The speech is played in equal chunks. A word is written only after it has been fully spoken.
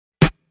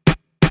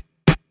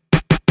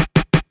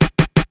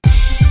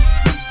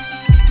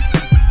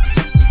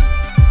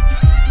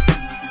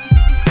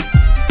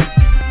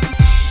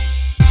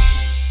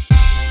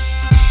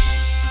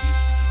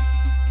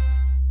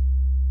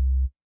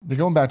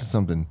going back to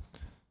something.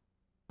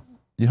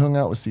 You hung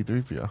out with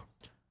C-3PO.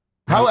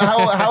 How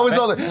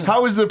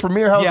was the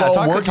premiere? How was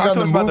all working on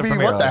the movie?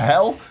 What the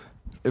hell?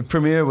 The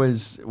premiere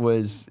was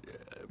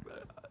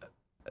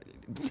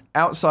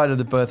outside of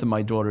the birth of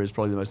my daughter is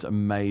probably the most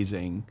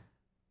amazing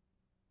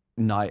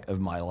night of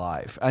my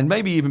life. And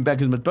maybe even better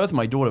because the birth of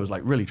my daughter was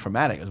like really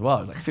traumatic as well.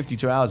 It was like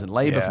 52 hours in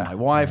labor for my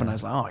wife. And I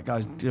was like, oh my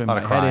God, doing my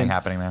head in. A lot of crying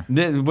happening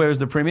there. Whereas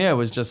the premiere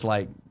was just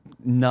like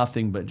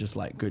nothing but just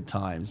like good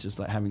times, just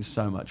like having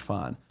so much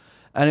fun.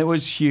 And it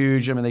was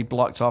huge. I mean, they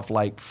blocked off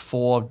like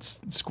 4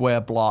 square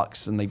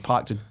blocks and they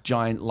parked a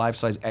giant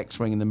life-size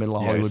X-Wing in the middle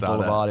of Hollywood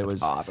Boulevard. It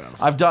was awesome.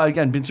 I've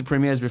been to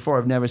premieres before.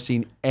 I've never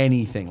seen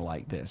anything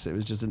like this. It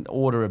was just an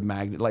order of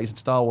magnitude. Like I said,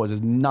 Star Wars,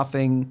 there's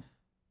nothing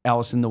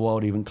else in the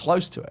world even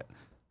close to it.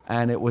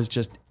 And it was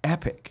just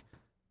epic.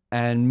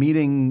 And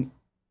meeting,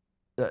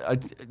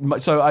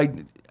 so I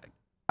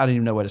don't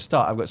even know where to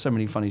start. I've got so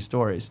many funny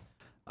stories.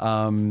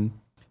 I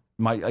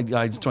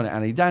just talked to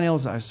Anthony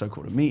Daniels. I was so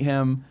cool to meet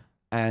him.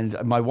 And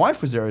my wife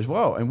was there as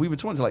well. And we were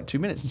talking for like 2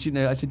 minutes. And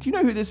I said, do you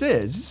know who this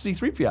is? This is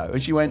C-3PO.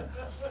 And she went,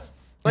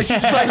 like,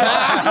 she's like,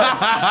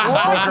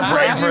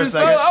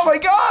 oh my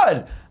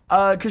God.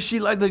 Because she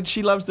loves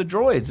the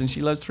droids and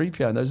she loves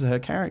 3PO. And those are her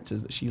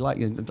characters that she likes.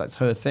 You know, that's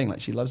her thing. Like,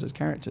 she loves those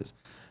characters.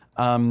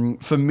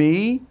 For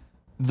me,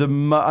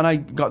 and I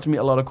got to meet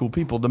a lot of cool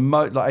people. The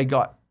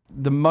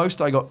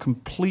most I got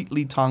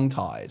completely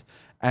tongue-tied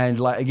and,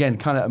 like, again,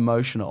 kind of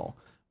emotional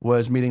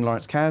was meeting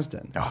Lawrence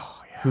Kasdan,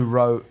 who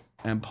wrote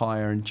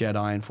Empire and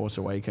Jedi and Force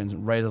Awakens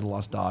and Raiders of the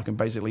Lost Ark and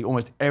basically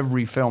almost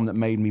every film that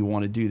made me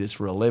want to do this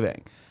for a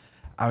living.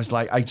 I was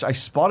like, I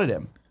spotted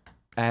him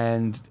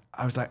and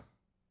I was like,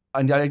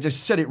 and I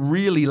just said it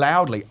really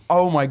loudly,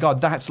 oh my God,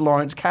 that's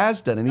Lawrence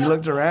Kasdan. And he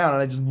looked around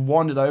and I just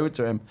wandered over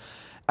to him.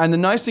 And the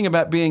nice thing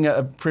about being at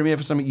a premiere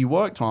for something you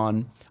worked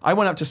on, I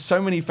went up to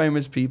so many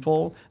famous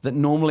people that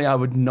normally I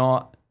would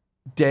not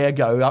dare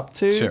go up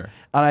to. Sure.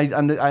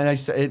 And I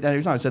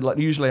said, like,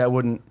 usually I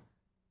wouldn't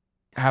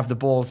have the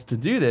balls to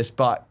do this,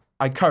 but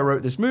I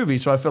co-wrote this movie,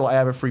 so I feel like I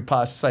have a free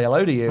pass to say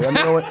hello to you. And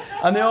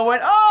they all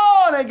went,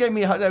 oh, and they gave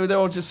me, they were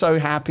all just so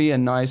happy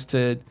and nice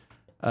to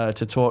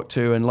talk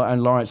to. And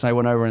Lawrence and I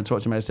went over and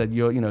talked to him. I said,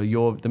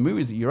 the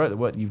movies that you wrote, the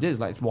work that you did is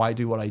like why I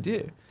do what I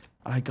do.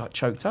 And I got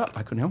choked up.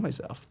 I couldn't help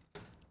myself.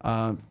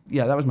 Yeah,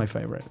 that was my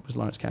favorite. It was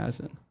Lawrence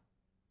Kasdan.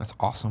 That's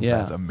awesome. Yeah,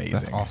 that's amazing.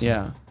 That's awesome.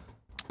 Yeah.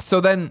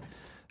 So then,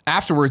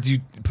 afterwards, you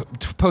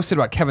posted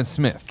about Kevin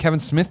Smith. Kevin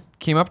Smith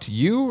came up to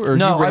you, or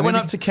no? I went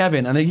up to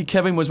Kevin, and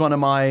Kevin was one of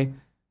my,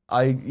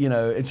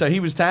 so he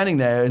was standing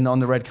there on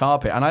the red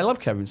carpet, and I love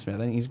Kevin Smith. I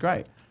think he's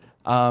great.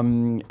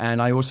 And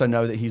I also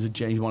know that he's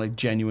one a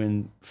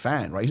genuine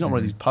fan, right? He's not one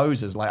of these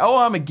posers like, oh,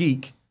 I'm a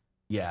geek.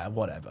 Yeah,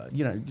 whatever.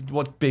 You know,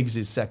 what Big's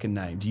his second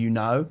name? Do you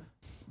know?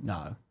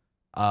 No.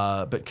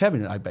 But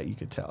Kevin, I bet you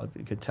could tell.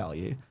 He could tell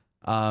you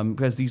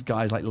because these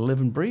guys like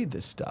live and breathe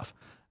this stuff.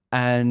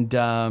 And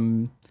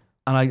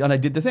I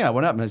did the thing. I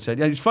went up and I said,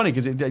 it's funny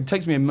because it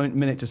takes me a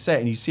minute to say it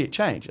and you see it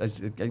change. I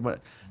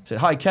said,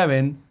 hi,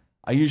 Kevin.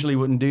 I usually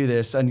wouldn't do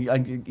this. And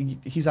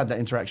he's had that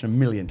interaction a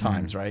million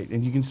times, right?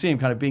 And you can see him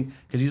kind of being,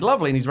 because he's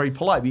lovely and he's very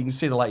polite, but you can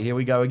see the like, here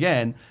we go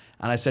again.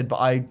 And I said, but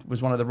I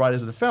was one of the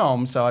writers of the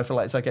film, so I feel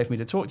like it's okay for me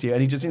to talk to you.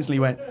 And he just instantly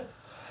went,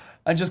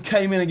 and just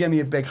came in and gave me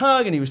a big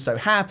hug, and he was so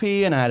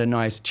happy, and I had a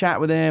nice chat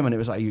with him, and it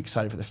was like, are you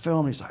excited for the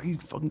film? And he's like, are you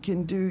fucking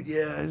kidding, dude?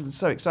 Yeah, I'm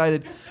so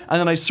excited. And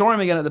then I saw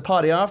him again at the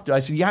party after. I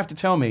said, you have to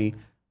tell me,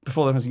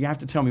 before the film, you have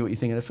to tell me what you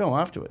think of the film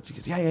afterwards. He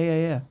goes,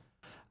 yeah.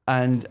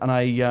 And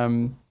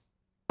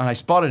I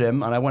spotted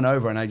him, and I went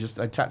over, and I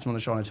tapped him on the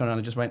shoulder, and I turned around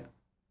and just went,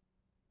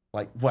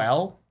 like,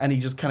 well, and he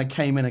just kind of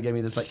came in and gave me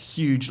this like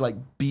huge, like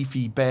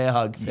beefy bear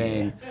hug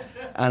thing.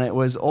 And it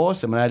was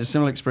awesome. And I had a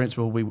similar experience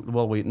with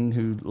Will Wheaton,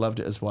 who loved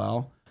it as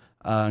well.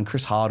 And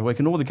Chris Hardwick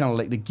and all the kind of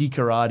like the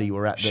geekerati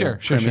were at the premiere.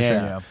 Sure.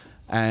 Yeah.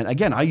 And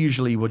again, I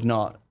usually would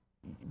not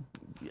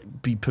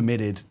be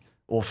permitted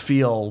or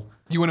feel...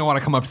 You wouldn't want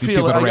to come up to these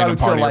people at a random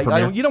party or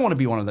premiere. You don't want to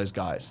be one of those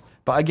guys.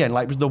 But again,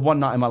 like it was the one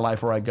night in my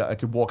life where I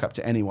could walk up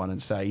to anyone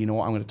and say, you know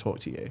what, I'm going to talk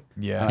to you.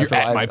 Yeah, you're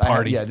at my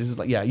party. This is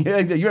like,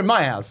 you're in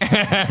my house. that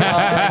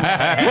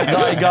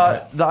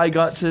I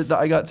got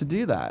to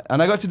do that,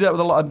 and I got to do that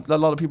with a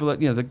lot of people that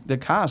the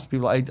cast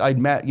people I'd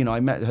met.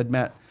 Had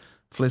met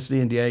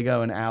Felicity and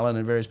Diego and Alan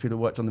and various people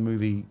who worked on the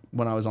movie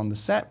when I was on the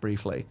set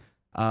briefly.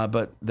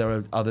 But there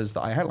are others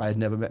that I had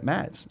never met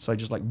Mads, so I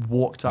just like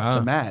walked up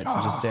to Mads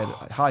and just said,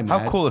 "Hi,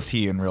 Mads." How cool is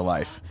he in real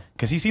life?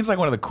 Because he seems like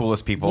one of the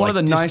coolest people. One of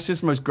the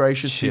nicest, most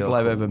gracious people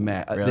I've ever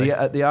met. Really?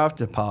 At the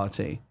after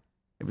party,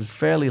 it was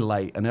fairly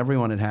late, and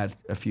everyone had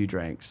a few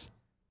drinks,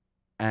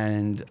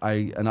 and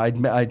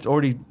I'd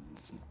already.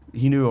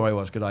 He knew who I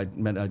was because I'd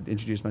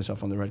introduced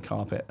myself on the red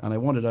carpet, and I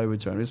wandered over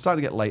to him. It was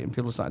starting to get late, and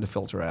people were starting to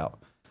filter out.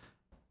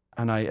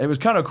 And it was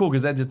kind of cool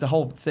because the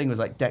whole thing was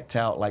like decked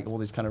out, like all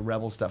this kind of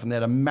rebel stuff, and they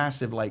had a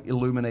massive like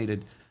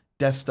illuminated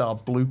Death Star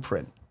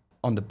blueprint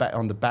on the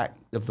back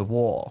of the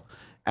wall.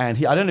 And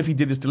I don't know if he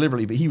did this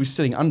deliberately, but he was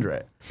sitting under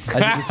it.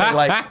 And he just said,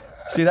 like,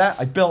 see that?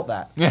 I built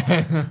that.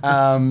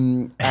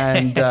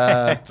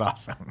 It's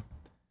awesome.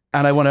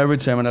 And I went over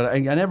to him, and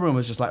everyone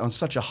was just like on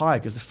such a high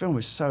because the film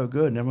was so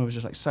good, and everyone was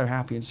just like so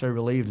happy and so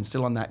relieved, and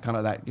still on that kind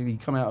of that. You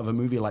come out of a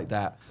movie like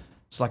that,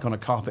 it's like on a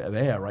carpet of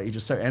air, right? You're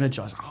just so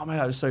energized. Oh man,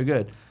 that was so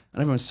good,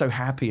 and everyone's so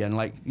happy, and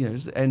like it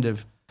was the end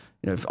of,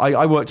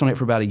 I worked on it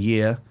for about a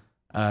year.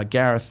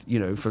 Gareth,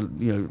 for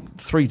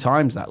 3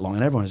 times that long,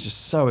 and everyone was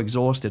just so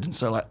exhausted and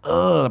so like,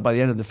 ugh, by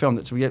the end of the film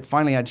that we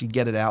finally actually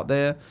get it out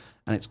there,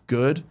 and it's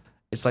good.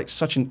 It's like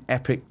such an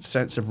epic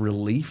sense of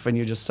relief, and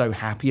you're just so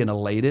happy and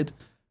elated.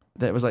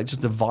 That was like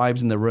just the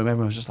vibes in the room.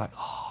 Everyone was just like,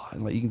 oh,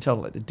 and like you can tell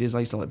like the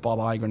Disney stuff, like Bob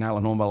Iger and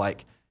Alan Horn were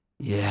like,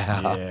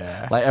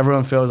 yeah, like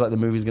everyone feels like the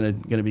movie's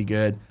gonna be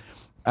good.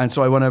 And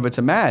so I went over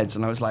to Mads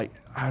and I was like,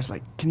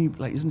 can you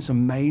like, isn't this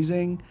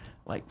amazing?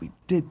 Like we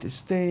did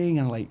this thing,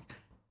 and like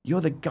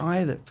you're the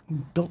guy that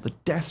built the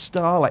Death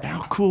Star. Like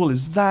how cool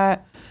is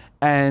that?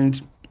 And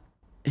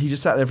he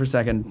just sat there for a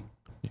second,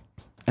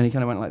 and he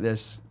kind of went like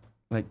this,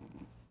 like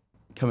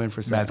come in for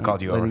a second. Mads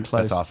called you over.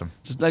 That's awesome.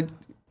 Just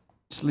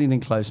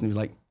leaning close, and he was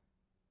like,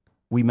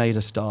 we made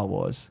a Star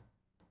Wars.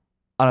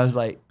 And I was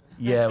like,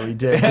 yeah, we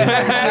did.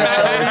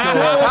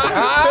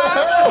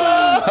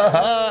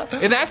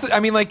 And that's,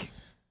 I mean, like,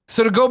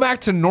 so to go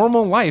back to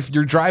normal life,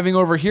 you're driving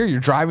over here, you're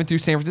driving through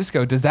San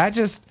Francisco. Is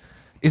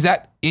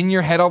that in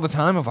your head all the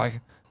time of like,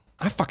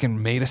 I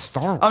fucking made a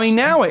Star Wars? I mean,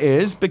 now it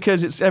is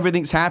because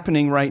everything's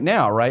happening right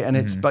now, right?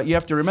 And but you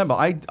have to remember,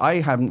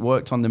 I haven't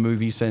worked on the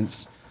movie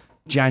since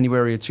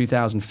January of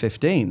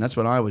 2015. That's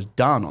when I was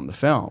done on the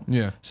film.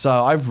 Yeah. So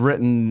I've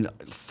written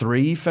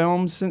 3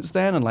 films since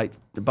then, and like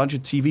a bunch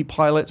of TV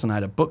pilots, and I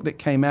had a book that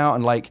came out,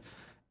 and like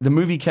the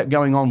movie kept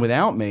going on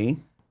without me,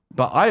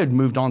 but I had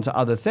moved on to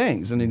other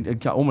things and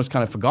it almost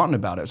kind of forgotten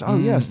about it. It's oh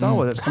yeah, Star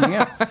Wars, that's coming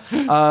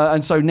out.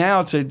 And so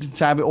now to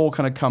have it all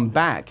kind of come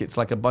back, it's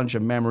like a bunch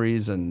of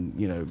memories and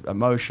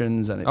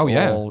emotions, and it's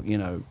all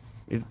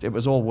it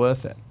was all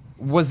worth it.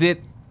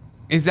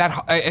 Is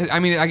that, I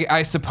mean,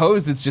 I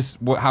suppose it's just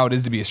how it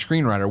is to be a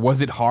screenwriter.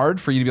 Was it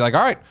hard for you to be like,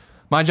 all right,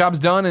 my job's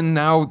done, and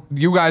now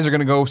you guys are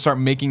going to go start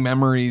making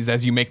memories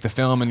as you make the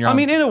film? And I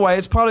mean, in a way,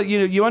 it's part of,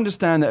 you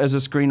understand that as a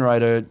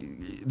screenwriter,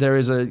 there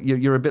is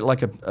you're a bit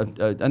like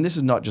and this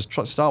is not just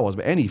Star Wars,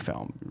 but any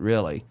film,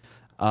 really.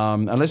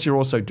 Unless you're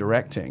also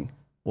directing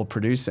or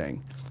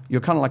producing,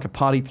 you're kind of like a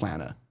party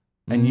planner.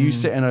 And you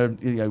sit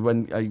in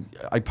when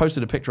I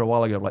posted a picture a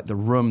while ago of like the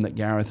room that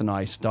Gareth and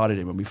I started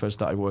in when we first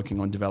started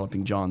working on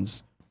developing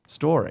John's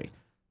story.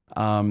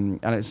 And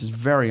it's this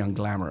very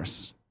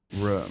unglamorous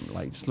room.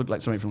 Like it just looked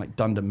like something from like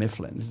Dunder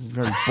Mifflin. This is a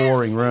very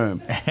boring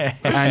room.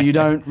 And you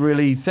don't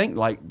really think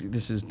like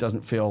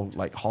doesn't feel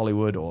like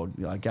Hollywood or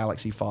a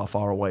galaxy far,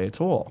 far away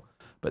at all.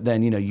 But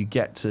then, you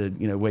get to,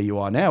 where you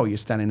are now, where you're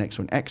standing next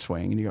to an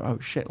X-Wing and you go, oh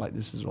shit, like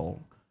this is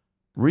all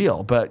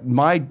real. But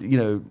my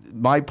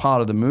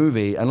part of the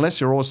movie, unless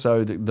you're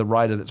also the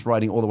writer that's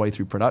writing all the way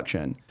through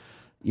production,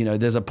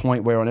 there's a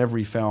point where on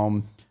every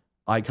film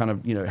I kind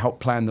of help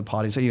plan the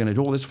party. So you're going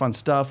to do all this fun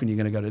stuff, and you're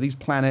going to go to these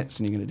planets,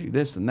 and you're going to do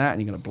this and that,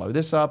 and you're going to blow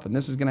this up, and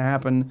this is going to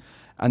happen.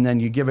 And then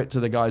you give it to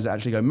the guys that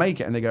actually go make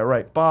it, and they go,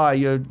 right, bye,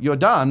 you're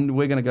done.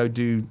 We're going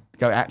to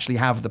go actually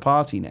have the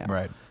party now.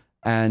 Right.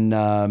 And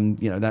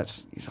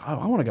that's I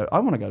want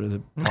to go to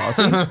the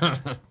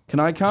party. Can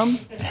I come?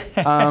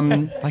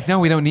 Like no,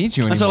 we don't need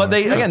you anymore. And so like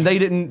they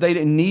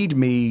didn't need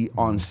me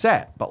on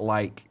set, but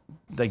like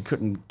they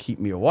couldn't keep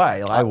me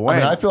away. Like,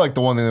 I feel like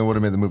the one thing that would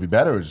have made the movie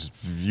better was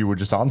if you were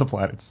just on the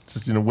planets,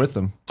 just with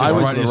them. I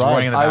was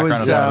running in the background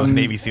of those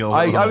Navy SEALs.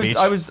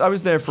 I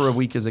was there for a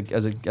week as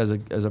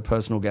a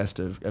personal guest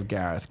of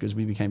Gareth, because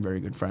we became very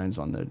good friends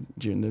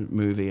during the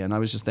movie, and I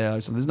was just there.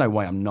 So there's no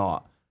way I'm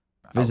not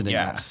visiting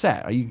that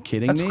set. Are you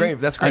kidding me? That's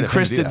great. That's great. And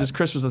Chris did this.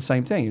 Chris was the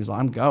same thing. He was like,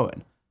 I'm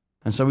going.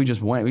 And so we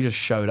just went. We just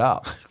showed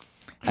up.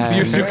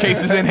 Your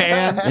suitcases in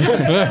hand.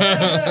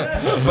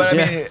 But I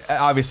mean,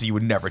 obviously you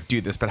would never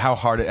do this, but how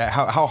hard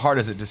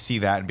is it to see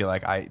that and be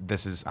like, I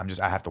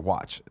have to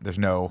watch.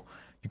 You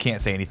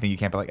can't say anything. You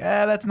can't be like,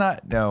 that's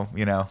not, no,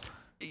 You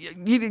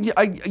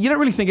don't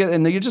really think it,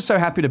 and you're just so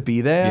happy to be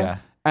there. Yeah.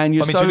 And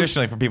you're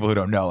traditionally, for people who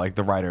don't know, like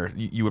the writer,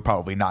 you would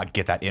probably not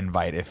get that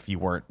invite if you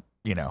weren't,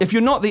 If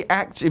you're not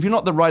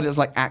the writer that's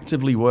like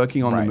actively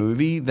working on the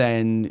movie,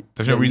 then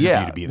there's no reason for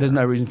you to be there. There's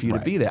no reason for you to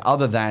be there,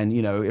 other than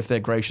if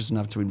they're gracious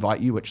enough to invite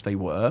you, which they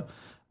were.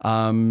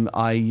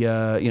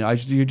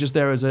 You're just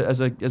there as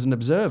an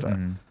observer.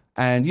 Mm-hmm.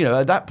 And,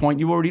 at that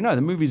point, you already know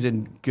the movie's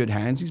in good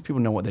hands. These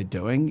people know what they're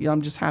doing.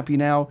 I'm just happy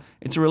now.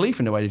 It's a relief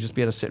in a way to just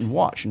be able to sit and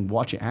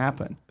watch it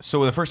happen.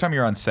 So the first time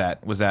you were on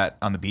set, was that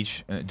on the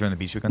beach, during the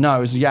beach weekend? No,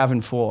 it was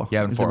Yavin 4. Yavin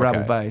 4, it was the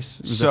Rebel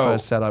base. It was the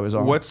first set I was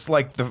on. What's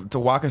like, to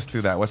walk us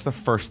through that, what's the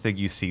first thing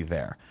you see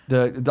there?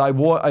 I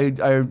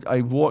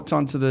walked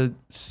onto the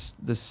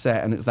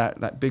set, and it's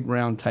that big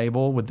round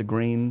table with the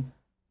green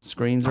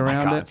screens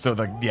around it. So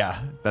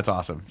that's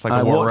awesome. It's like I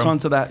the war walked room.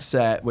 onto that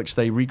set, which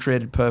they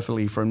recreated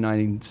perfectly from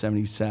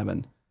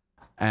 1977,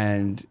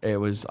 and it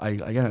was I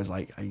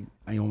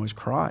almost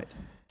cried.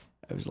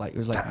 It was like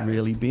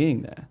really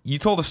being there. You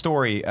told a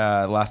story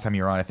last time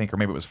you were on, I think, or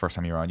maybe it was the first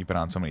time you were on. You've been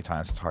on so many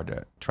times, it's hard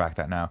to track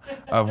that now.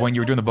 Of when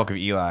you were doing the Book of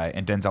Eli,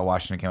 and Denzel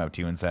Washington came up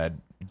to you and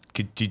said,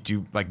 did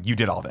you like you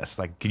did all this?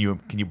 Like, can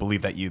you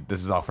believe that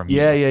this is all from you?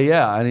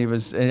 Yeah. And he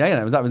was,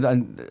 and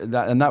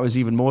that was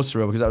even more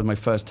surreal because that was my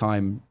first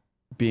time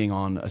being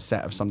on a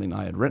set of something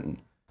I had written.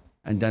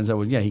 And Denzel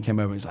was, he came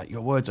over and he's like,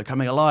 your words are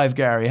coming alive,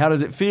 Gary. How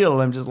does it feel?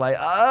 And I'm just like,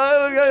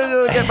 I'll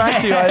get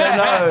back to you. I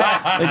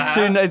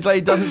don't know. It's like,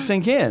 it doesn't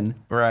sink in.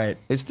 Right.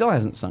 It still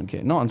hasn't sunk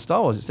in. Not on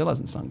Star Wars, it still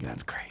hasn't sunk in.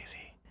 That's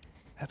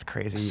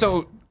crazy.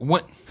 So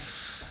what?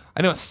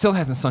 I know it still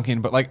hasn't sunk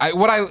in, but like I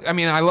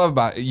love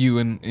about you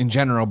in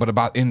general, but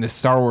about in the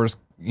Star Wars,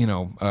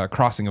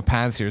 crossing of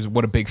paths here is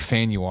what a big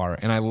fan you are.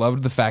 And I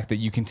loved the fact that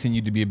you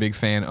continued to be a big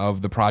fan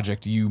of the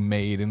project you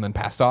made and then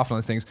passed off and all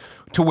these things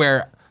to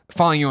where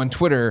following you on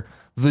Twitter,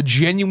 the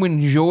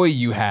genuine joy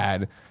you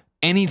had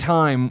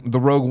anytime the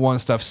Rogue One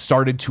stuff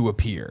started to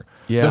appear.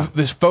 Yeah.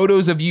 There's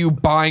photos of you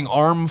buying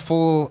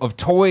armful of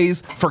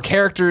toys for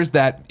characters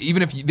that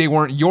even if they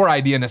weren't your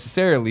idea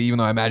necessarily, even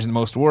though I imagine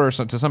most were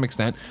to some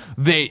extent,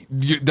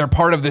 they're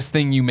part of this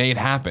thing you made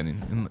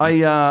happen.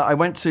 I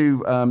went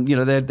to,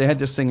 they had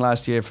this thing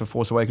last year for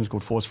Force Awakens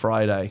called Force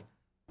Friday,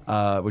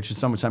 which was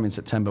sometime in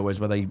September, where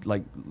they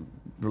like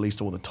released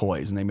all the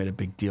toys and they made a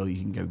big deal.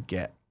 You can go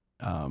get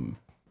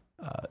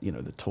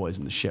the toys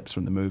and the ships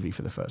from the movie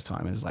for the first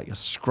time. And there's like a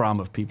scrum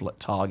of people at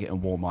Target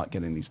and Walmart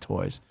getting these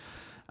toys.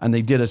 And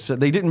they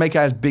didn't make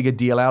as big a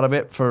deal out of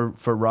it for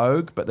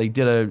Rogue, but they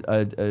did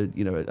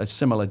a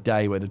similar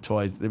day where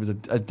there was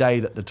a day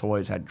that the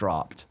toys had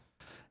dropped.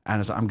 And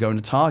it's like, I'm going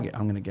to Target.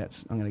 I'm gonna get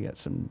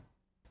some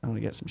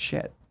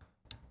shit.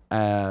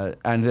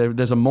 And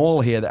there's a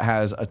mall here that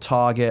has a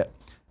Target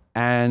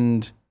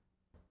and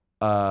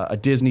a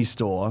Disney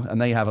store, and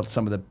they have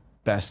some of the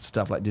best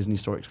stuff like Disney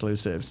Store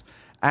exclusives,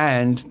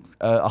 and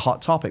a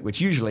Hot Topic, which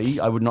usually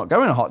I would not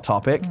go in a Hot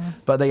Topic,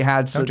 but they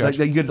had but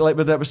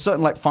there were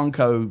certain like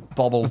Funko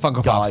bobble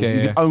Funko guys Pops,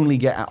 you could only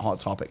get at Hot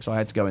Topic, so I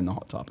had to go in the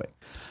Hot Topic,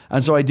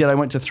 and so I did. I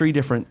went to 3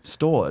 different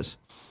stores,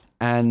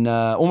 and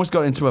almost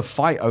got into a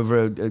fight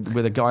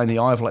with a guy in the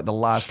aisle for like the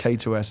last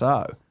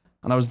K2SO.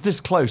 And I was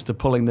this close to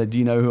pulling the "Do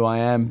you know who I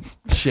am?"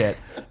 shit,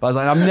 but I was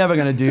like, I'm never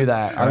going to do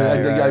that.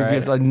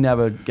 I'd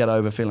never get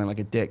over feeling like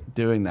a dick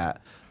doing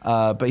that.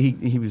 But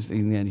he was,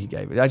 in the end, he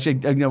gave it. Actually,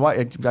 you know what?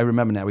 I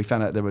remember now. We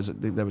found out there were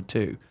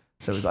 2,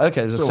 so it was like,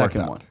 okay, there's a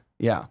second one.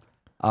 Yeah.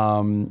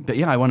 But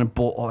yeah, I went and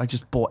I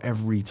just bought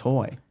every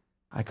toy.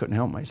 I couldn't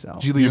help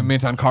myself. Did you leave a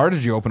mint on card, or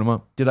did you open them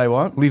up? Did I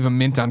what? Leave a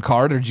mint on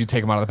card, or did you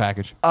take them out of the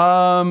package?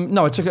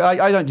 No,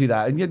 I don't do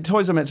that.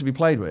 Toys are meant to be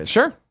played with.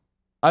 Sure.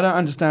 I don't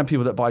understand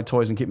people that buy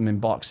toys and keep them in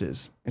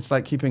boxes. It's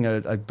like keeping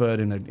a bird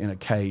in a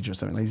cage or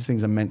something. Like, these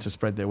things are meant to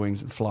spread their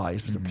wings and fly. You're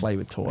supposed to play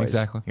with toys.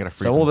 Exactly. You gotta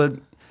freeze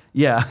them.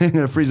 I'm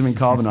gonna freeze them in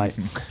carbonite.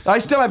 I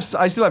still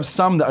have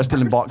some that are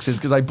still in boxes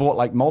because I bought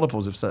like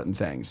multiples of certain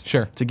things.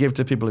 Sure. To give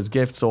to people as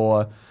gifts,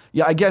 or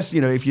I guess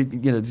if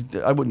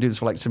I wouldn't do this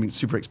for like something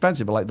super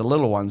expensive, but like the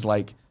little ones,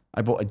 like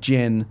I bought a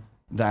gin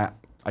that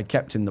I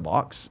kept in the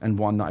box and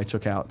one that I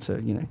took out to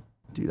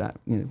do that,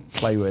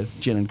 play with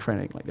gin and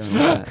Krennic, like going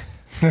like that.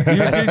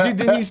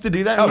 Didn't you used to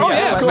do that? Oh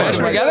yeah, smash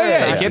them together.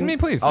 Yeah, you kidding me?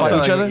 Please.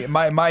 Also, each other?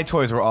 my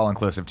toys were all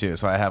inclusive too,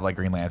 so I have like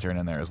Green Lantern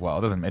in there as well.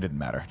 It didn't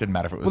matter. It didn't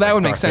matter if it was that like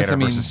would make Darth sense. Vader I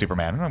mean, versus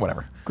Superman or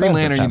whatever. Green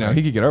Lantern,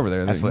 he could get over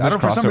there.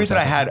 For some reason,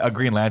 I had a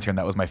Green Lantern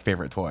that was my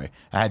favorite toy.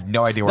 I had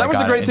no idea where that was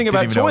the great thing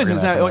about toys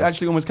is now was.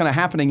 actually almost kind of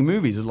happening in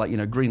movies. Is like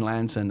Green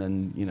Lantern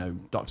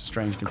and Doctor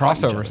Strange can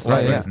crossovers. That's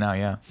what it is now.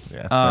 Yeah.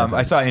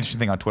 I saw an interesting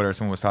thing on Twitter.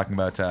 Someone was talking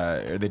about.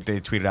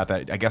 They tweeted out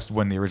that I guess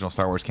when the original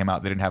Star Wars came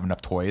out, they didn't have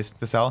enough toys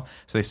to sell,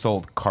 so they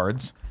sold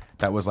cards.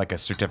 That was like a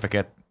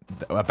certificate,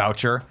 a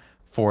voucher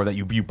for that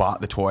you bought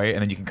the toy,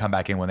 and then you can come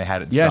back in when they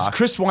had it in stock. Yes,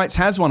 Chris Weitz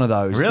has one of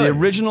those. Really? The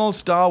original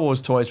Star Wars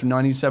toys from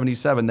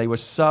 1977, they were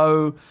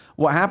so...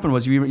 What happened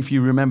was, if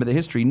you remember the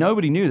history,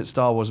 nobody knew that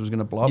Star Wars was going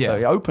to blow up. Yeah.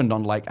 It opened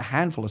on like a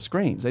handful of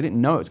screens. They didn't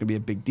know it was going to be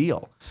a big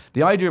deal.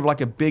 The idea of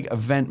like a big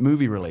event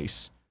movie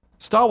release,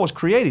 Star Wars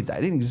created that.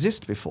 It didn't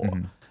exist before.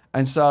 Mm-hmm.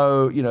 And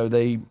so,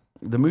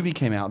 the movie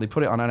came out, they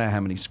put it on I don't know how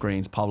many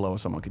screens, Pablo or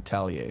someone could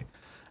tell you.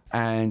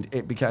 And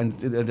it became,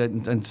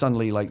 and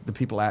suddenly, like the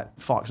people at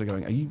Fox are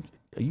going,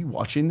 "Are you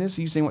watching this?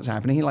 Are you seeing what's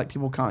happening here? Like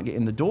people can't get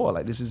in the door.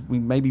 Like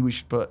maybe we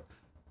should put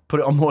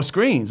it on more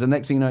screens." The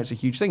next thing you know, it's a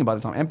huge thing. And by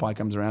the time Empire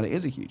comes around, it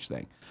is a huge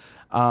thing.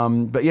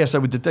 But yeah, so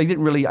they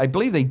didn't really. I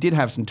believe they did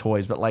have some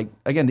toys, but like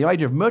again, the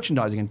idea of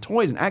merchandising and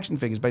toys and action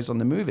figures based on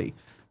the movie,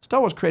 Star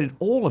Wars created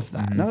all of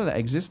that. Mm-hmm. None of that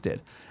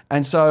existed,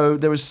 and so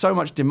there was so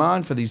much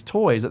demand for these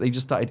toys that they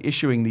just started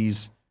issuing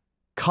these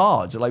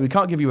cards. Like we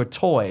can't give you a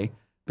toy.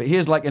 But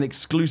here's like an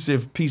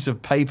exclusive piece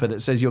of paper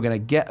that says you're going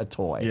to get a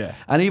toy. Yeah.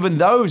 And even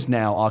those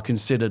now are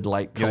considered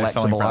like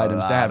collectible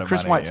items to have.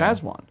 Chris Weitz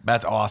has one.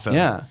 That's awesome.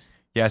 Yeah.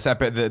 Yeah, so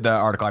the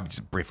article, I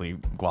just briefly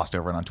glossed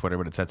over it on Twitter,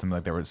 but it said something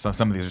like there was some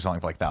of these are selling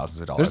for like thousands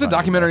of dollars. There's a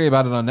documentary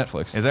about it on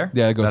Netflix. Is there?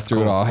 Yeah, it goes That's through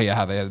cool. it all. Hey,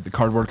 how they had the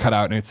cardboard cut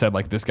out, and it said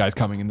like this guy's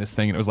coming in this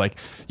thing, and it was like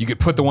you could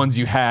put the ones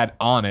you had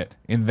on it,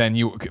 and then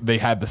they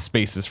had the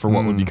spaces for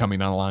what would be coming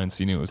down the line,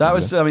 so you knew it was. That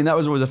was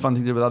always a fun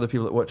thing to do with other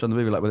people that watch on the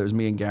movie, like whether it was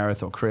me and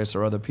Gareth or Chris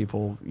or other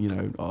people,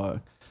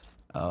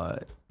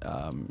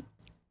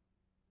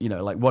 you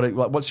know, like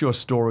what's your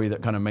story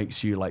that kind of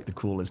makes you like the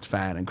coolest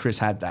fan? And Chris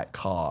had that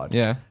card.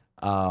 Yeah.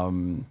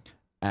 And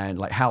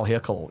like Hal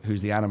Hickel,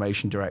 who's the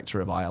animation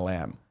director of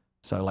ILM.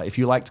 So like if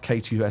you liked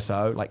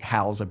K2SO, like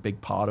Hal's a big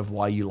part of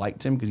why you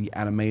liked him because he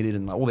animated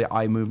and like, all the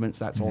eye movements,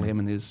 that's all him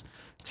and his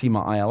team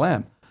at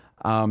ILM.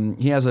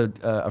 He has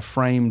a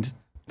framed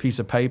piece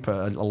of paper,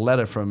 a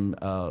letter from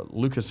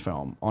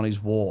Lucasfilm on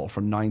his wall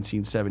from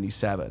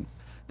 1977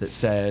 that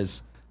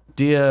says,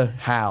 "Dear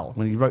Hal,"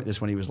 when he wrote this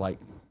when he was like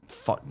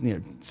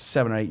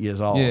 7 or 8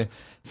 years old. Yeah.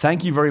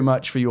 Thank you very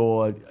much for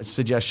your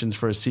suggestions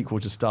for a sequel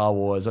to Star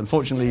Wars.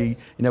 Unfortunately,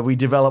 we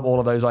develop all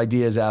of those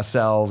ideas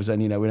ourselves,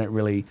 and we don't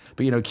really.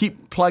 But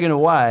keep plugging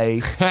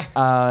away,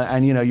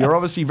 and you're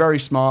obviously very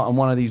smart. And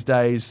one of these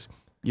days,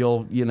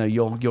 you'll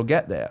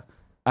get there.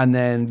 And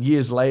then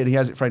years later, he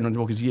has it framed on the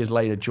wall because years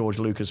later, George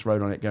Lucas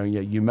wrote on it, going,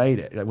 "Yeah, you made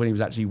it," when he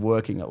was actually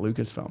working at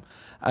Lucasfilm.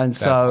 And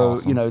so,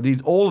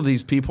 awesome. all of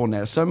these people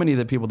now, so many of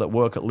the people that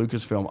work at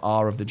Lucasfilm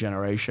are of the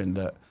generation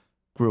that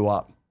grew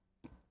up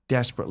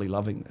desperately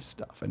loving this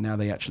stuff, and now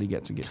they actually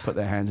get to put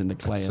their hands in the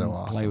clay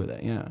and play with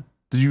it. Yeah.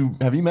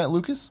 Have you met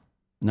Lucas?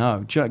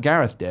 No,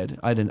 Gareth did.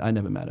 I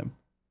never met him.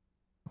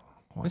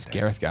 This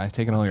Gareth guy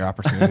taking all your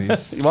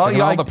opportunities. Well,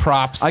 taking all the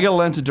props. I got to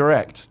learn to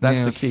direct.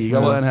 That's the key. You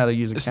got to learn how to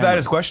use a camera. So that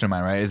is a question of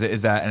mine, right?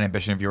 Is that an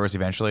ambition of yours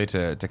eventually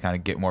to kind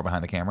of get more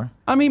behind the camera?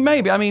 I mean,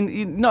 maybe. I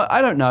mean, no,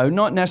 I don't know.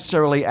 Not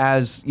necessarily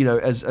as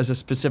as a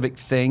specific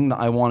thing that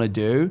I want to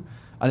do.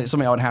 And it's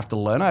something I would have to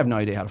learn. I have no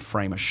idea how to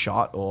frame a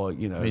shot, or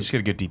You just get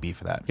a good DP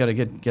for that. Got to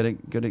get a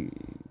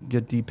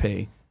good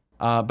DP.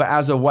 But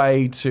as a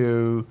way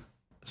to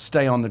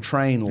stay on the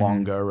train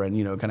longer and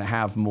kind of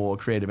have more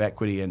creative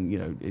equity and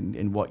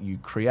in what you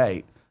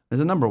create,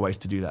 there's a number of ways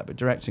to do that. But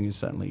directing is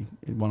certainly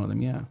one of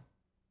them. Yeah,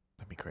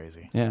 That'd be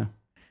crazy. yeah.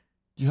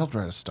 You helped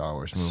write a Star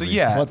Wars movie. So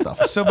yeah, What the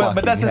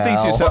but that's the thing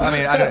too. hell? So I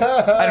mean, I don't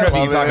know if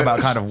you can talk about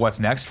kind of what's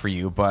next for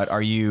you, but I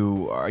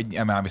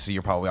mean, obviously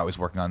you're probably always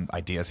working on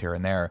ideas here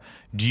and there.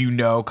 Do you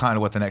know kind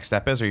of what the next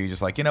step is, or are you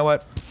just like, you know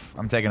what,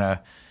 I'm taking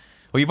a.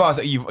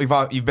 Well,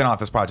 you've been off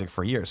this project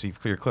for years, so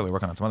you're clearly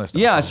working on some other stuff.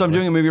 Yeah, so I'm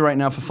doing a movie right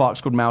now for Fox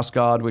called Mouse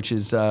Guard, which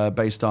is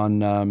based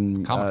on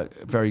a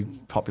very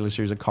popular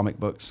series of comic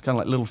books, kind of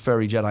like little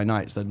furry Jedi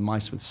Knights. They're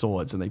mice with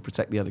swords, and they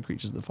protect the other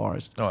creatures of the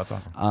forest. Oh, that's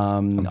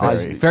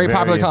awesome. very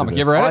popular into comic. this.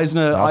 You ever read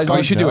it? Eisner,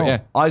 you should do it.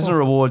 Yeah.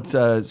 Eisner Award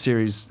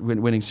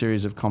winning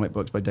series of comic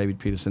books by David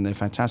Peterson. They're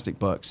fantastic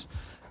books.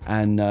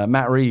 And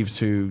Matt Reeves,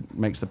 who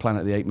makes the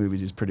Planet of the Apes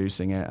movies, is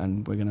producing it,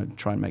 and we're going to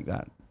try and make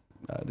that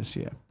this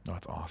year. Oh,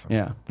 that's awesome.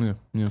 Yeah. Yeah.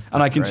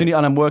 And I continue,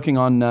 and I'm working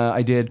on,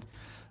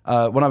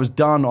 when I was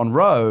done on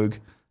Rogue,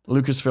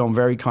 Lucasfilm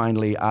very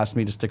kindly asked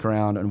me to stick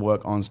around and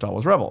work on Star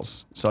Wars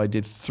Rebels. So I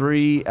did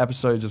 3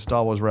 episodes of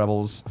Star Wars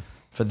Rebels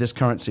for this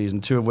current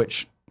season, 2 of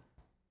which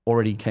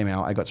already came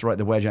out. I got to write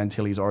the Wedge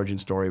Antilles origin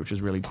story, which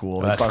was really cool.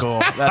 That's cool.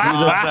 That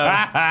was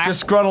a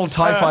disgruntled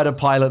TIE fighter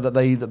pilot that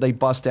they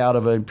bust out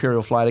of an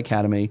Imperial Flight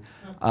Academy.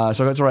 So I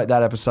got to write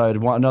that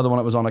episode. Another one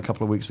that was on a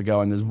couple of weeks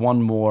ago, and there's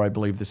one more, I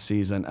believe, this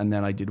season. And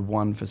then I did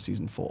one for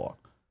season 4.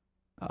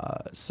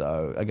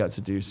 So I got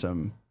to do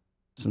some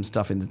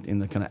stuff in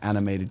the kind of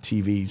animated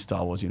TV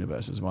Star Wars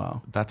universe as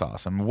well. That's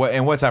awesome.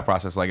 What's that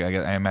process like?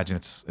 I imagine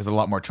it's a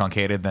lot more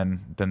truncated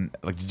than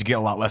like. Did you get a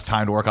lot less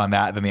time to work on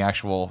that than the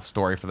actual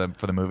story for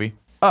the movie?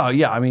 Oh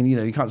yeah, I mean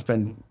you can't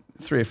spend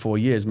 3 or 4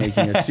 years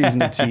making a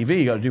season of TV.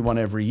 You got to do one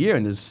every year,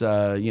 and there's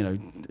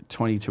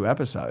 22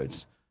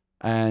 episodes.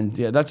 And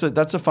yeah, that's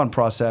a fun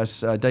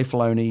process. Dave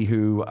Filoni,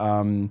 who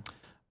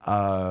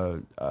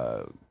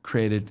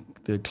created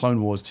the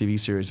Clone Wars TV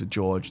series with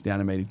George, the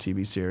animated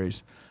TV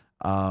series,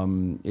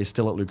 is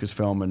still at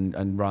Lucasfilm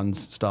and runs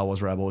Star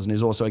Wars Rebels, and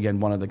is also again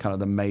one of the kind of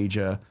the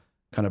major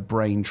kind of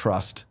brain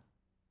trust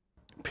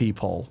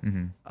people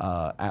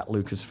at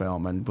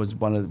Lucasfilm, and was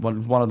one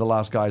of the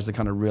last guys to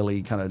kind of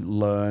really kind of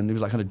learn. He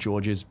was like kind of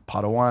George's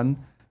Padawan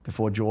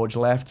before George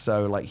left,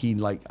 so like he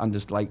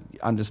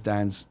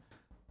understands.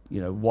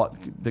 What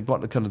the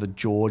kind of the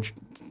George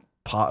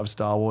part of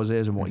Star Wars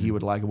is, and what he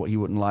would like and what he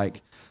wouldn't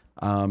like,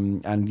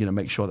 and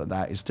make sure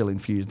that is still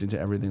infused into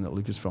everything that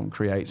Lucasfilm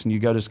creates. And you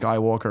go to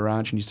Skywalker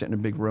Ranch and you sit in a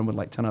big room with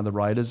like 10 other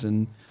writers,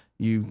 and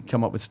you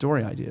come up with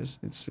story ideas.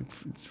 It's a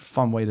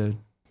fun way to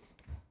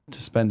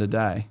spend a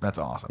day. That's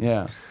awesome.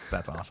 Yeah,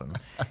 that's awesome.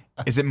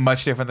 Is it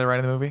much different than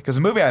writing the movie? Because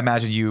the movie, I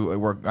imagine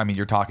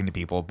you're talking to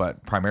people,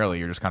 but primarily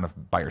you're just kind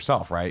of by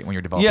yourself, right? When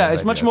you're developing. Yeah,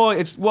 it's ideas. much more.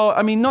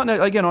 Not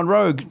again on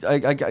Rogue. I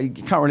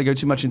can't really go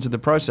too much into the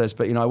process,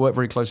 but I work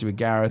very closely with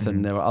Gareth,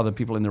 and there were other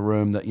people in the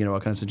room that are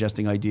kind of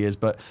suggesting ideas.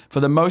 But for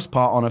the most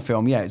part, on a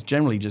film, it's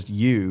generally just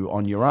you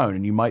on your own,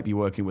 and you might be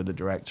working with the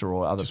director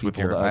or other just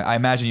people. I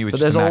imagine you would.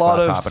 But just there's a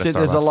lot of.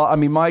 There's a lot. I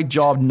mean, my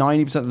job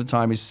 90% of the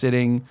time is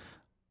sitting.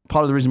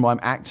 Part of the reason why I'm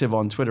active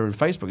on Twitter and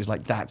Facebook is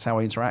like that's how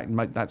I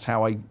interact. That's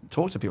how I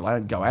talk to people. I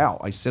don't go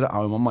out. I sit at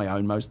home on my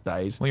own most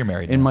days. Well, you're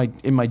married in now.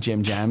 my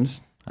gym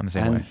jams. I'm the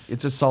same way.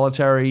 It's a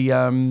solitary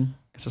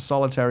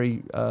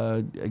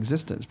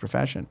existence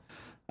profession.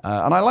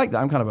 And I like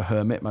that. I'm kind of a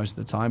hermit most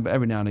of the time, but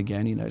every now and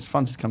again, it's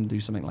fun to come and do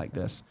something like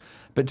this.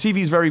 But TV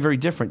is very, very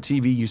different.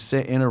 TV, you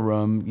sit in a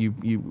room, you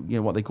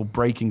know what they call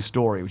breaking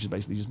story, which is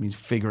basically just means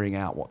figuring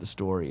out what the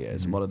story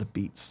is and what are the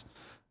beats,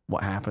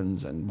 what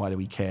happens, and why do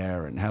we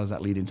care, and how does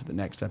that lead into the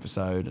next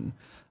episode.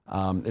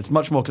 And it's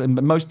much more.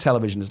 Most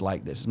television is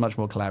like this. It's much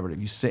more collaborative.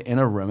 You sit in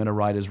a room, in a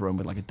writer's room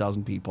with like a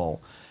dozen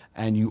people,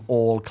 and you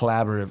all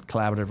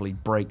collaboratively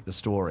break the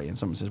story. And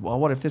someone says, "Well,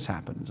 what if this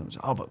happened?" And someone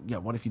says, "Oh, but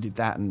what if you did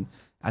that and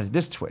added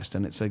this twist?"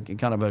 And it's a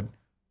kind of a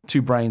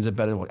 2 brains are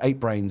better, 8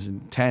 brains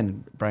and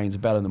 10 brains are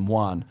better than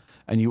 1.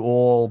 And you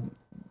all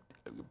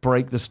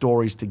break the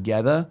stories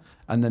together,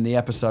 and then the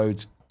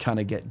episodes kind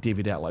of get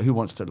divvied out. Like, who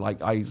wants to,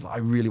 like, I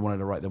really wanted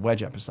to write the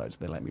Wedge episode, so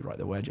they let me write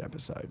the Wedge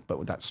episode.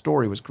 But that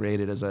story was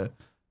created as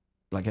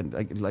like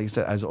I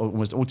said, as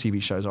almost all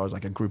TV shows are,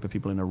 like a group of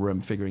people in a room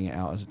figuring it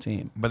out as a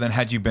team. But then,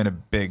 had you been a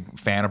big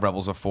fan of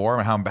Rebels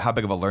before, how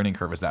big of a learning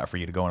curve is that for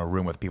you to go in a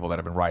room with people that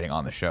have been writing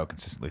on the show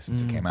consistently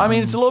since it came out? I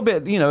mean, it's a little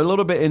bit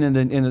in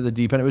the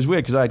deep end. It was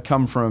weird because I had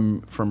come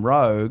from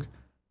Rogue,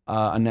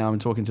 and now I'm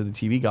talking to the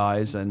TV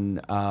guys,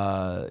 and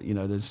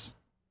there's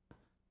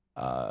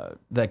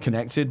they're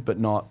connected, but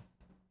not.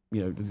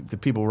 The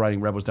people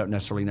writing Rebels don't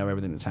necessarily know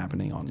everything that's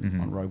happening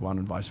on Rogue One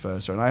and vice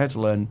versa. And I had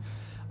to learn.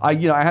 I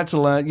had to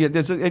learn. Yeah,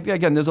 there's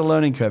a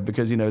learning curve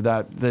because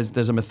that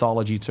there's a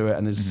mythology to it,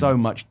 and there's so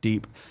much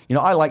deep.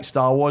 I like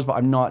Star Wars, but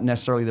I'm not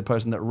necessarily the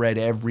person that read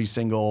every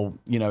single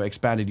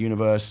expanded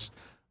universe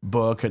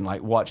book and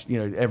like watched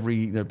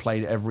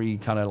played every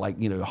kind of like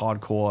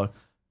hardcore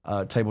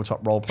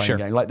tabletop role playing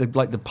game. Like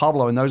the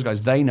Pablo and those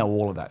guys, they know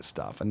all of that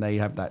stuff, and they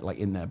have that like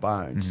in their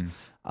bones.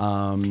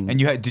 And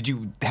did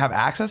you have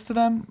access to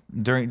them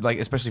during, like,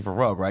 especially for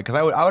Rogue, right? Because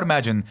I would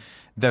imagine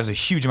there's a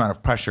huge amount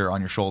of pressure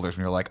on your shoulders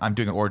when you're like, I'm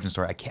doing an origin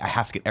story, I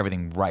have to get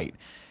everything right,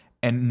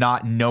 and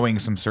not knowing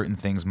some certain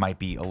things might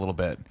be a little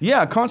bit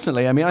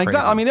constantly. I mean,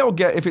 it will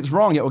get, if it's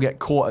wrong, it will get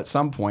caught at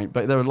some point.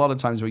 But there are a lot of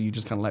times where you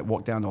just kind of like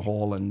walk down the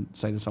hall and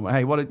say to someone,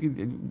 "Hey, what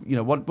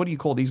do you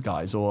call these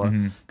guys?" Or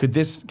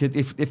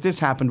if this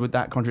happened, would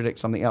that contradict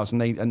something else?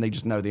 And they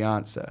just know the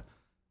answer.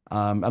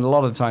 And a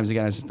lot of the times,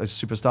 again, as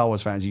super Star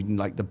Wars fans, you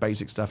like the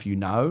basic stuff,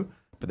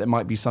 but there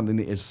might be something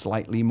that is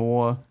slightly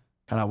more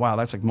kind of, wow,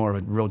 that's like more of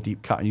a real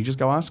deep cut. And you just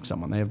go ask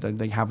someone.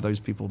 They have those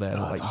people there.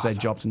 It's awesome. Their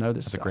job to know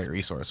this stuff. That's a great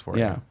resource for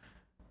you. Yeah.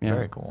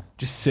 Very cool.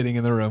 Just sitting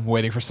in the room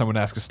waiting for someone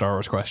to ask a Star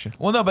Wars question.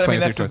 Well, no, but I mean,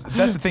 that's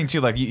the thing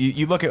too. Like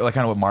you look at like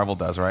kind of what Marvel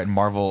does, right? And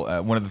Marvel,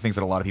 one of the things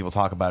that a lot of people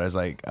talk about is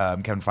like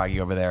Kevin Feige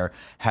over there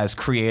has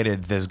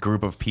created this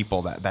group of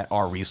people that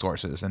are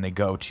resources, and they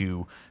go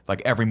to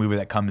like every movie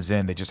that comes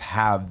in. They just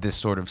have this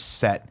sort of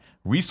set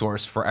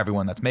resource for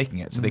everyone that's making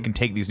it, so they can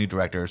take these new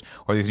directors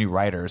or these new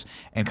writers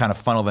and kind of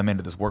funnel them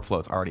into this workflow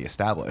that's already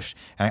established.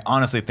 And I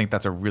honestly think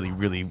that's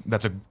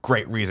that's a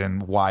great reason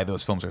why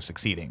those films are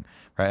succeeding,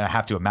 right? And I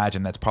have to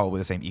imagine that's probably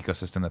the same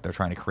ecosystem that they're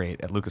trying to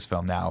create at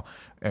Lucasfilm now,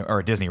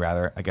 or Disney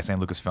rather, I guess,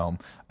 and Lucasfilm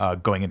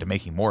going into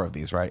making more of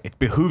these, right? It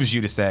behooves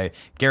you to say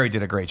Gary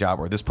did a great job,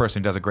 or this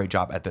person does a great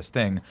job at this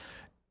thing.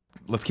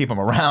 Let's keep them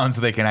around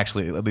so they can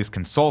actually at least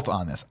consult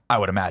on this. I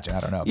would imagine. I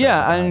don't know.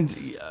 Yeah, and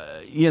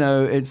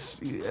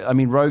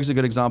Rogue's a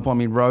good example. I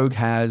mean, Rogue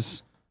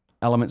has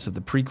elements of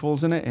the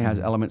prequels in it. It has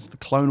elements of the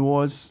Clone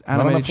Wars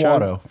animated show.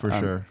 Not enough Watto, for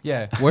sure.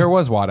 Yeah. Where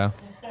was Watto?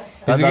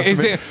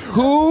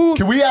 Who?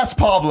 Can we ask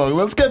Pablo?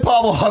 Let's get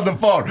Pablo on the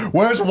phone.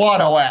 Where's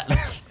Watto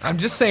at? I'm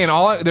just saying,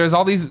 there's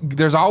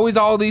always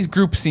all these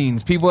group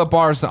scenes, people at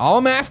bars. All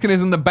I'm asking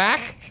is in the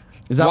back.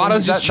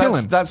 Watto's just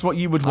chilling. That's what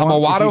you would want. I'm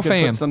a Watto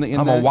fan.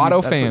 I'm a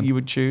Watto fan. That's what you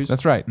would choose.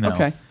 That's right. No.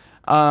 Okay.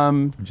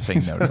 I'm just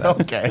saying no to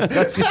that. Okay.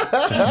 That's just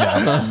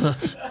no.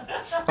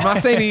 I'm not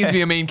saying he needs to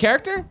be a main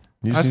character.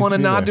 I just want to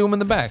nod to him in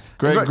the back.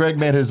 Greg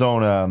made his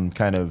own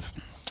kind of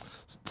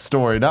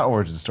story, not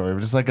origin story, but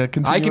just like a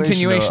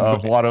continuation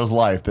of Watto's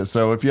life.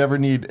 So if you ever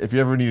need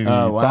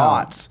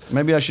thoughts,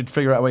 maybe I should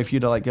figure out a way for you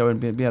to like go and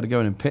be able to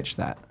go in and pitch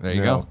that. There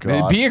you go.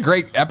 It'd be a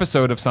great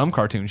episode of some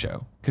cartoon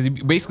show because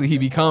he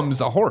becomes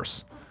a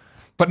horse.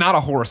 But not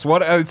a horse. What?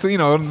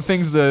 The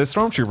things the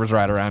stormtroopers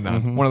ride around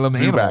on. One of them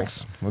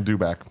animals. A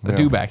dewback. A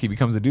dewback. He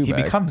becomes a dewback. He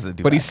becomes a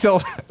dewback. But he's still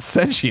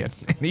sentient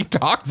and he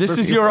talks. This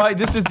is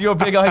your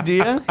big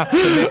idea.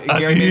 So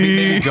Gary,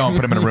 maybe don't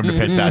put him in a room to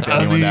pitch that to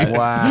anyone.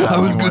 Wow. I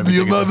was good to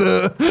your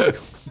mother.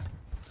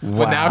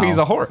 But now he's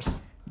a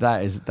horse.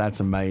 That's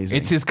amazing.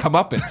 It's his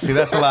comeuppance. See,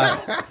 that's a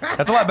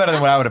lot better than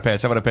what I would have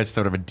pitched. I would have pitched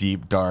sort of a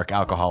deep, dark,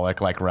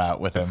 alcoholic like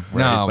route with him.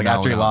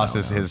 After he lost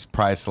his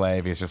prize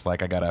slave, he's just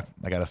like, I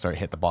gotta start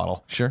hit the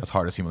bottle as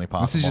hard as humanly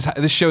possible.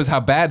 This shows how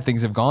bad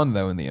things have gone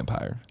though in the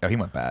Empire. Oh, he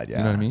went bad. Yeah,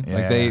 you know what I mean?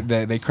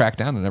 Yeah, they cracked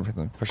down on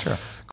everything for sure.